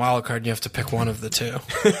when you're on wildcard and you have to pick one of the 2?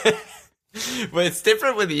 But it's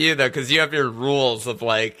different with you, though, because you have your rules of,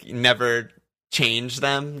 like, never change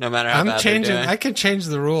them, no matter how bad they're doing. I can change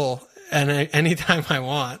the rule anytime I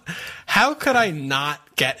want. How could I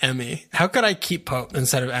not get Emmy? How could I keep Pope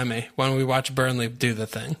instead of Emmy when we watch Burnley do the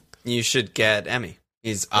thing? You should get Emmy.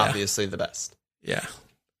 He's obviously the best. Yeah.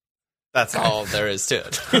 That's all there is to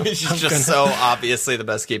it. He's just so obviously the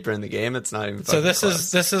best keeper in the game. It's not even. So this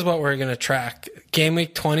is what we're gonna track. Game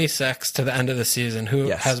week 26 to the end of the season. Who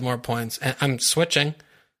has more points? And I'm switching.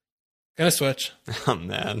 Gonna switch. Oh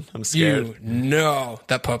man, I'm scared. You know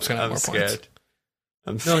that Pope's gonna have more points.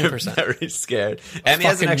 I'm $1,000,000%. very scared. Emmy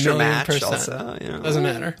has an extra match. Also, doesn't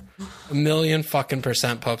matter. 1,000,000 fucking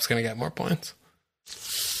percent. Pope's gonna get more points.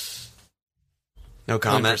 No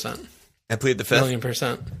comment. 100%. I plead the 5th.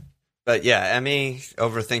 1,000,000%. But yeah, Emmy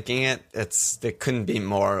overthinking it. It couldn't be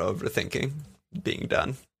more overthinking being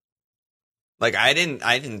done. Like I didn't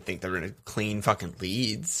think they were gonna clean fucking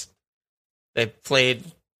Leeds. They played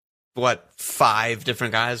 5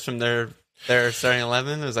 different guys from their starting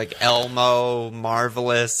 11. It was like Elmo,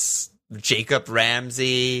 Marvelous, Jacob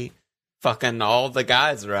Ramsey, fucking all the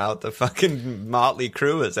guys are out. The fucking motley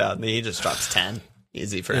crew is out, and he just drops 10.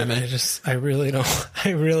 Easy for him. I really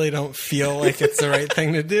don't feel like it's the right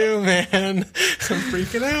thing to do, man. I'm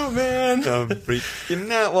freaking out, man. I'm freaking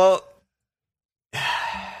out. Well,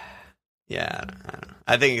 yeah, I don't know.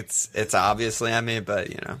 I think it's obviously Emmy, but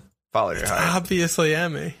follow your heart. Obviously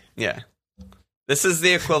Emmy. Yeah. This is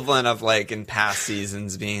the equivalent of like in past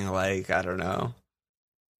seasons being like, I don't know.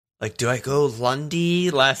 Like, do I go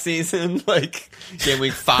Lundy last season? Like, game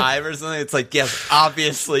week 5 or something? It's like, yes,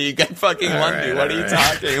 obviously you get fucking Lundy. What are you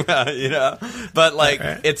talking about, But, like,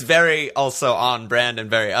 it's very also on brand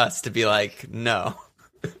and very us to be like, no,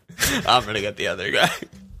 I'm going to get the other guy.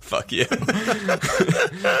 Fuck you.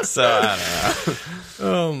 So, I don't know.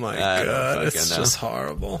 Oh, my God. It's just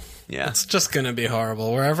horrible. Yeah. It's just going to be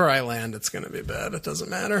horrible. Wherever I land, it's going to be bad. It doesn't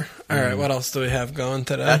matter. All right, what else do we have going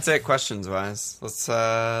today? That's it, questions-wise. Let's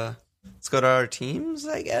go to our teams,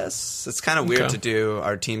 I guess. It's kind of weird to do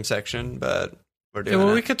our team section, but we're Yeah, doing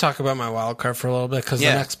well, it. we could talk about my wild card for a little bit because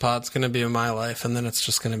Yeah. the next pod's going to be in my life, and then it's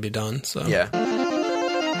just going to be done. So Yeah.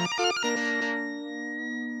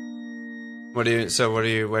 Where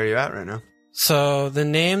are you at right now? So the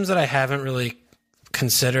names that I haven't really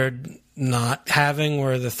considered not having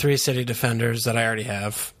were the 3 city defenders that I already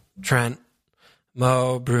have: Trent,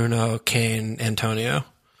 Mo, Bruno, Kane, Antonio.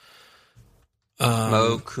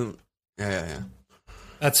 Mo Kun. Yeah.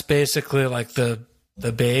 That's basically like the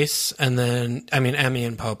base, and then Emmy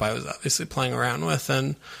and Pope I was obviously playing around with,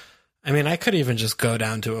 and I could even just go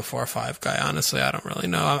down to a 4-5 guy. Honestly, I don't really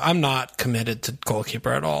know. I'm not committed to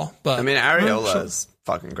goalkeeper at all. But Areola is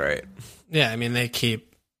fucking great. Yeah, they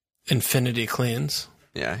keep infinity cleans.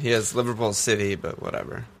 Yeah, he has Liverpool City, but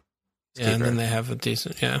whatever. Yeah, and then they have a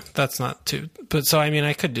decent. Yeah, that's not too. But so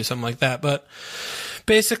I could do something like that. But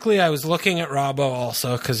basically, I was looking at Robbo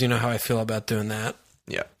also because you know how I feel about doing that.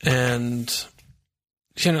 Yeah, and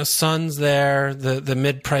Son's there. The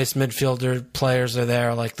mid-price midfielder players are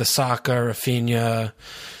there, like the Saka, Rafinha,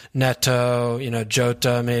 Neto.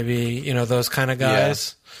 Jota, maybe. Those kind of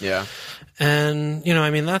guys. Yeah. And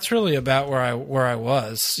that's really about where I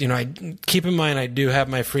was. I keep in mind I do have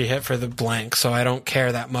my free hit for the blank, so I don't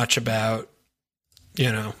care that much about.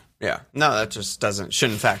 Yeah, no, that just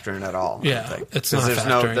shouldn't factor in at all. Yeah, it's not.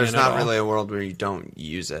 There's not really a world where you don't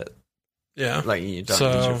use it. Yeah, like you don't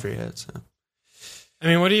use your free hit. So,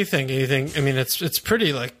 what do you think? Do you think? It's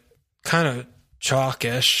pretty like kind of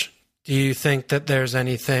chalkish. Do you think that there's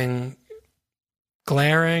anything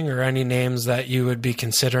glaring or any names that you would be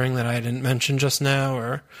considering that I didn't mention just now,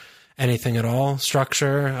 or anything at all?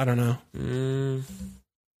 Structure? I don't know.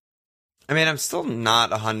 I'm still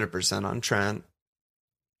not 100% on Trent.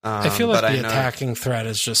 I feel like the attacking threat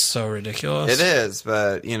is just so ridiculous. It is,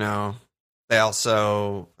 but they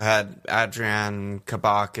also had Adrian,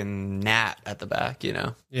 Kabak, and Nat at the back.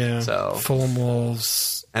 Yeah. So Fulham,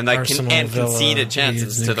 Wolves, and Arsenal, conceded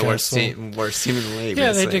chances Leeds, to the worst team in the league.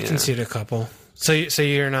 Yeah, they did concede a couple. So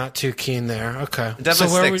you're not too keen there. Okay. It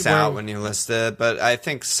definitely sticks out when you list it, but I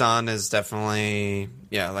think Son is definitely,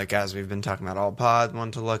 like as we've been talking about all pod, one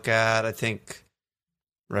to look at. I think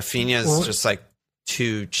Rafinha is just like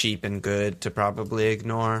too cheap and good to probably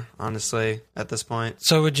ignore, honestly, at this point.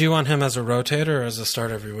 So would you want him as a rotator or as a start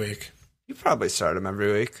every week? You probably start him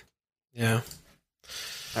every week. Yeah.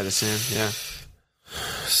 I'd assume, yeah.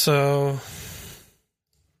 So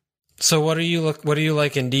what do you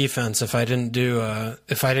like in defense if I didn't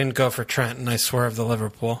go for Trent and I swerved the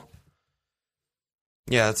Liverpool?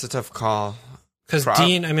 Yeah, it's a tough call. Because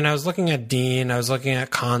Dean, I was looking at Dean, I was looking at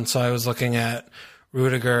Konsa, I was looking at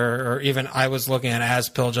Rudiger, or even I was looking at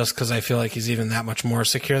Aspil just because I feel like he's even that much more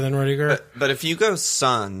secure than Rudiger. But if you go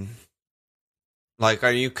Son, like,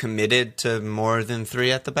 are you committed to more than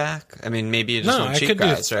 3 at the back? Maybe you just want cheap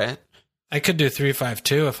guys, right? I could do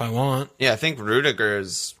 3-5-2 if I want. Yeah, I think Rudiger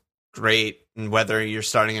is great, and whether you're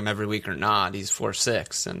starting him every week or not, he's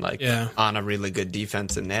 4-6 and on a really good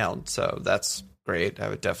defense and nailed. So that's great. I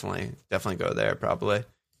would definitely go there probably.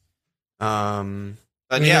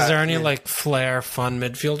 But is there any flair fun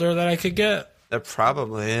midfielder that I could get? There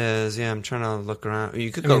probably is. Yeah, I'm trying to look around.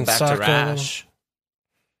 You could go back to Rash.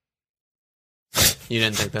 You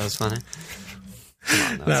didn't think that was funny?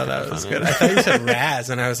 Come on, that was good. I thought you said Raz,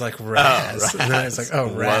 and I was like, Raz. Raz. And then I was like,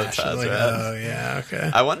 oh, Rash. Raz. Oh, yeah,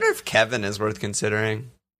 okay. I wonder if Kevin is worth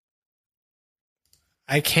considering.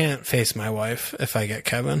 I can't face my wife if I get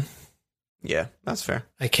Kevin. Yeah, that's fair.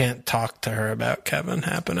 I can't talk to her about Kevin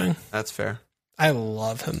happening. That's fair. I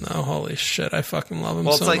love him, though. Holy shit, I fucking love him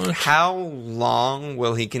so much. Well, it's like, how long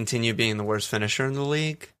will he continue being the worst finisher in the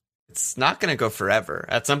league? It's not going to go forever.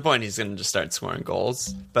 At some point, he's going to just start scoring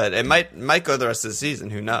goals. But it might go the rest of the season.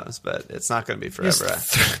 Who knows? But it's not going to be forever.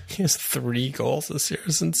 He has 3 goals this year.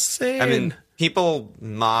 It's insane. People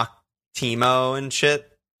mock Timo and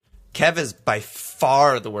shit. Kev is by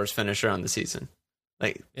far the worst finisher on the season.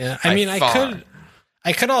 I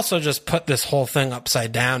could also just put this whole thing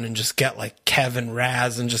upside down and just get like Kevin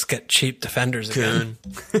Raz and just get cheap defenders again.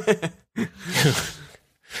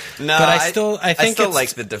 No, but I think I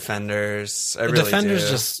like the defenders. I really do.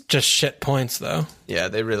 Defenders just shit points though. Yeah,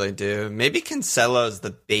 they really do. Maybe Cancelo's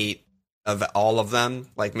the bait of all of them.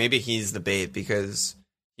 Like maybe he's the bait because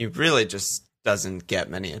he really just doesn't get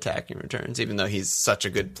many attacking returns, even though he's such a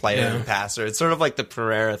good player and passer. It's sort of like the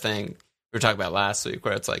Pereira thing we were talking about last week,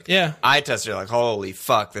 where it's like, eye test, you're like, holy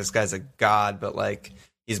fuck, this guy's a god, but like,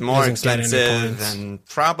 he's more expensive and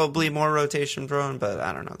probably more rotation prone, but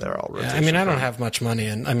I don't know. They're all rotation prone. I don't have much money,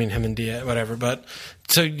 and him and Dia, whatever, but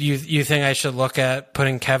so you think I should look at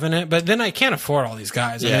putting Kevin in? But then I can't afford all these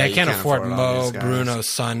guys. I can't afford Mo, Bruno,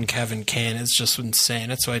 Son, Kevin, Kane. It's just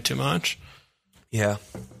insane. It's way too much. Yeah.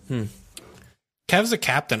 Kev's a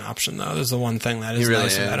captain option, though. There's the one thing that is really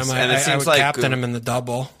nice about is. him. And it I seems would like captain him in the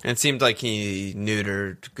double. It seemed like he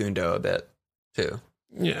neutered Gundo a bit, too.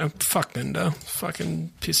 Yeah, fuck Gundo.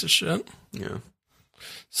 Fucking piece of shit. Yeah.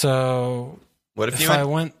 So, what if you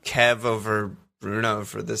went Kev over Bruno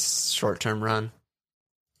for this short-term run?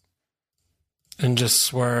 And just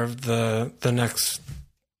swerve the next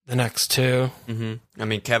two. Mm-hmm. I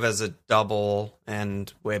mean, Kev has a double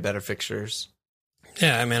and way better fixtures.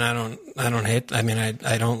 Yeah, I mean, I don't hate. I mean,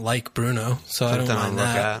 I don't like Bruno, so I don't mind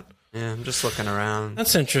that. Yeah, I'm just looking around.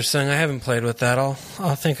 That's interesting. I haven't played with that.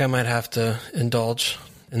 I think I might have to indulge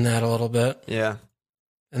in that a little bit. Yeah,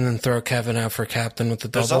 and then throw Kevin out for captain with the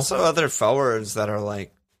double. There's also other forwards that are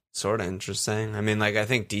like sort of interesting. I mean, like I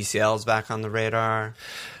think DCL's back on the radar.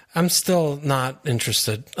 I'm still not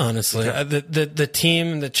interested, honestly. Okay. The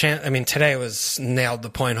team, I mean, today nailed the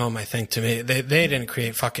point home, I think, to me. They didn't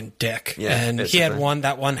create fucking dick. Yeah, and basically. He had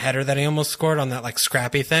that one header that he almost scored on that like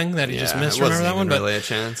scrappy thing that he just missed. It wasn't Remember that one? Really a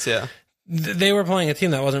chance, yeah. They were playing a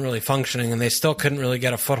team that wasn't really functioning, and they still couldn't really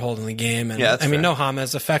get a foothold in the game. And yeah, I mean, no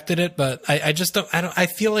James affected it, but I just don't. I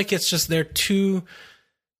feel like it's just they're too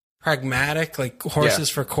pragmatic, like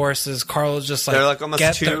horses for courses. Carlos just like they're like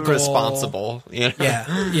almost too responsible. You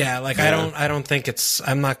know? Yeah. Like I don't think it's.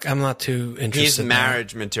 I'm not too interested. He's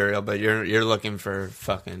marriage material, but you're looking for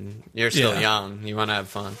fucking. You're still young. You want to have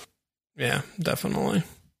fun. Yeah, definitely.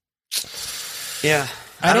 Yeah.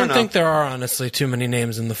 I don't think there are honestly too many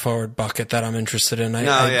names in the forward bucket that I'm interested in.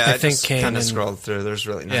 I think Kane kind of scrolled through. There's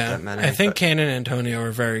really not that many. I think Kane and Antonio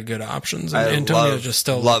are very good options. And Antonio just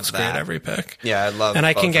still looks great every pick. Yeah, I love. And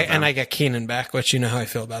I get Keenan back, which you know how I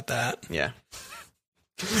feel about that. Yeah.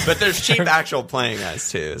 But there's cheap actual playing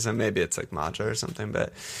guys too, so maybe it's like Maja or something.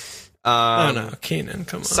 But no, Keenan,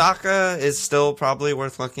 come on. Saka is still probably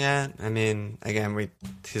worth looking at. I mean, again,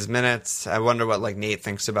 his minutes. I wonder what like Nate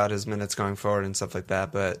thinks about his minutes going forward and stuff like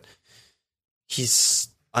that. But he's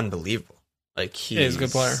unbelievable. Like he's a good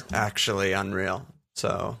player, actually unreal.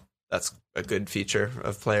 So that's a good feature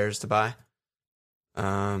of players to buy.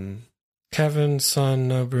 Kevin, Son,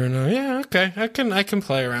 no Bruno. Yeah, okay. I can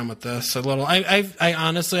play around with this a little. I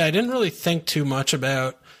honestly I didn't really think too much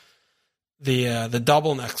about the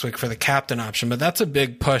double next week for the captain option, but that's a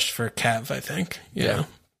big push for Kev, I think. Yeah.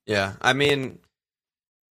 Yeah. I mean,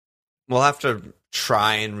 we'll have to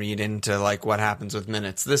try and read into like what happens with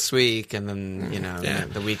minutes this week, and then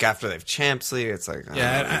the week after they have Champs League. It's like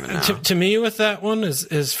to me with that one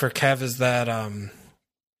is for Kev is that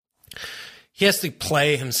he has to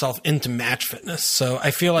play himself into match fitness. So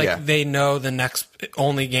I feel like they know the next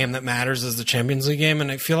only game that matters is the Champions League game.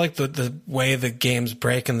 And I feel like the way the games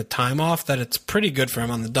break and the time off, that it's pretty good for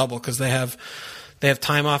him on the double, because they have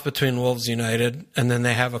time off between Wolves United, and then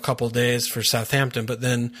they have a couple days for Southampton. But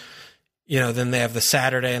then, then they have the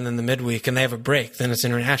Saturday and then the midweek, and they have a break. Then it's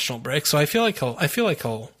international break. So I feel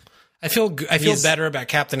better about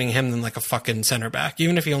captaining him than like a fucking center back.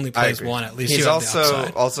 Even if he only plays one, at least he's you have the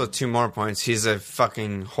upside. Also 2 more points. He's a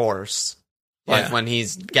fucking horse. Like when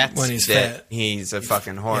he's fit, he's a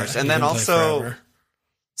fucking horse. And then also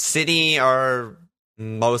City are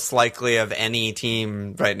most likely of any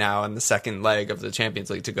team right now in the second leg of the Champions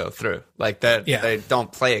League to go through. Like that, they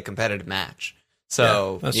don't play a competitive match.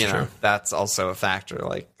 So true. That's also a factor.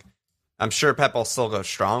 Like I'm sure Pep will still go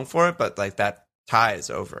strong for it, but like that tie is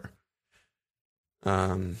over.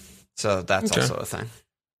 So that's also a thing.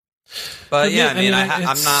 But yeah, I mean,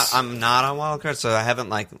 I'm not on Wildcard, so I haven't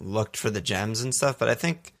like looked for the gems and stuff. But I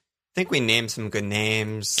think we named some good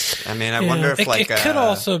names. I mean, I wonder if it could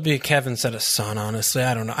also be Kevin instead of Son. Honestly,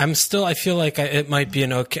 I don't know. I feel like it might be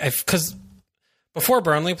an okay, because before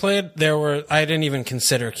Burnley played, I didn't even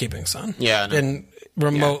consider keeping Son. Yeah, no. And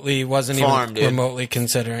wasn't even remotely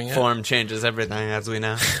considering it. Form changes everything, as we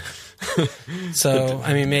know. So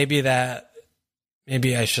I mean,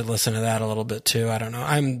 maybe I should listen to that a little bit too. I don't know.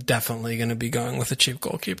 I'm definitely going to be going with a cheap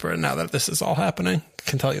goalkeeper now that this is all happening. I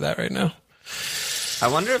can tell you that right now. I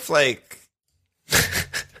wonder if like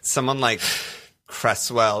someone like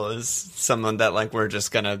Cresswell is someone that like we're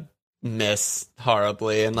just going to miss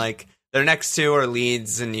horribly, and like their next two are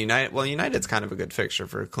Leeds and United. Well, United's kind of a good fixture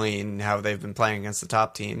for clean, how they've been playing against the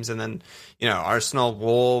top teams. And then, Arsenal,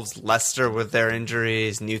 Wolves, Leicester with their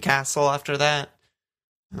injuries, Newcastle after that.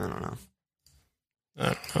 I don't know.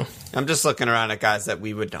 I'm just looking around at guys that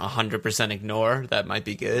we would 100% ignore that might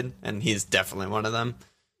be good, and he's definitely one of them.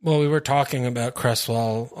 Well, we were talking about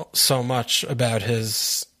Cresswell so much about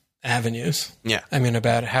his avenues. Yeah. I mean,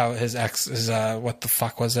 about how his what the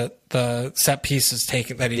fuck was it? The set pieces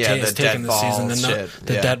that he has taken this season.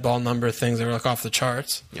 The dead ball number things that were like off the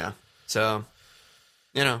charts. Yeah. So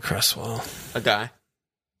You know, Cresswell. a guy.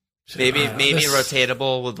 Maybe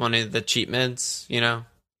rotatable with one of the cheap mids, you know?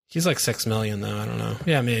 He's like $6 million, though. I don't know.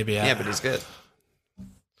 Yeah, maybe. Yeah, but he's good.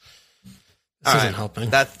 This isn't helping.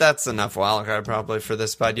 That's enough wildcard probably for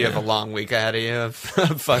this spot. You have a long week ahead of you of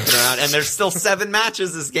fucking around. And there's still 7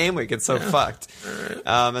 matches this game week. It's so fucked.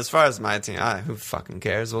 Right. As far as my team, who fucking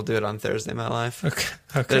cares? We'll do it on Thursday, my life.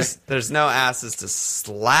 Okay. There's no asses to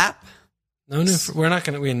slap. No new. We're not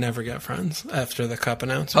gonna. We never get friends after the cup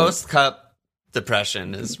announcement. Post cup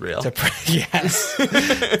depression is real. Yes.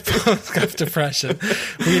 Post cup depression.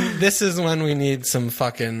 This is when we need some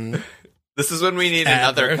fucking. This is when we need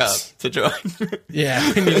another cup to join. Yeah,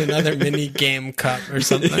 we need another mini game cup or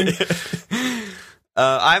something.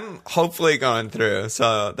 I'm hopefully going through,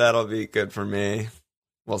 so that'll be good for me.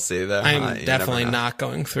 We'll see, though. I'm definitely not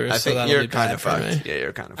going through, so that'll you're be kind bad of for fucked. me. Yeah,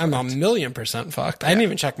 you're kind of I'm fucked. 1,000,000% fucked. I didn't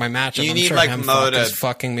even check my matchup. You I'm need sure like Hemfuck Moda is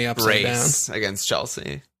fucking me upside down. brace against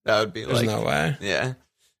Chelsea. That would be There's no way. Yeah.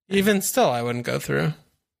 Even still, I wouldn't go through.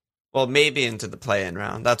 Well, maybe into the play-in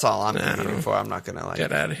round. That's all I'm aiming for. I'm not going to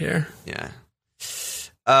get out of here. Yeah.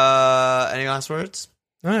 Any last words?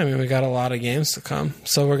 I mean, we got a lot of games to come,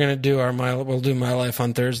 so we're gonna do we'll do my life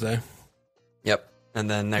on Thursday. Yep, and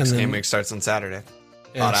then next game week starts on Saturday.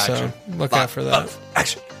 Yeah, so look out for that.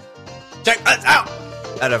 Action! Check us out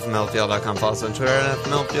at fmlfl.com. Follow us on Twitter at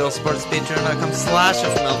fmlfl. Support us,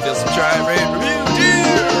 patreon.com/fmlfl. Subscribe, rate, review.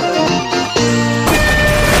 Cheers!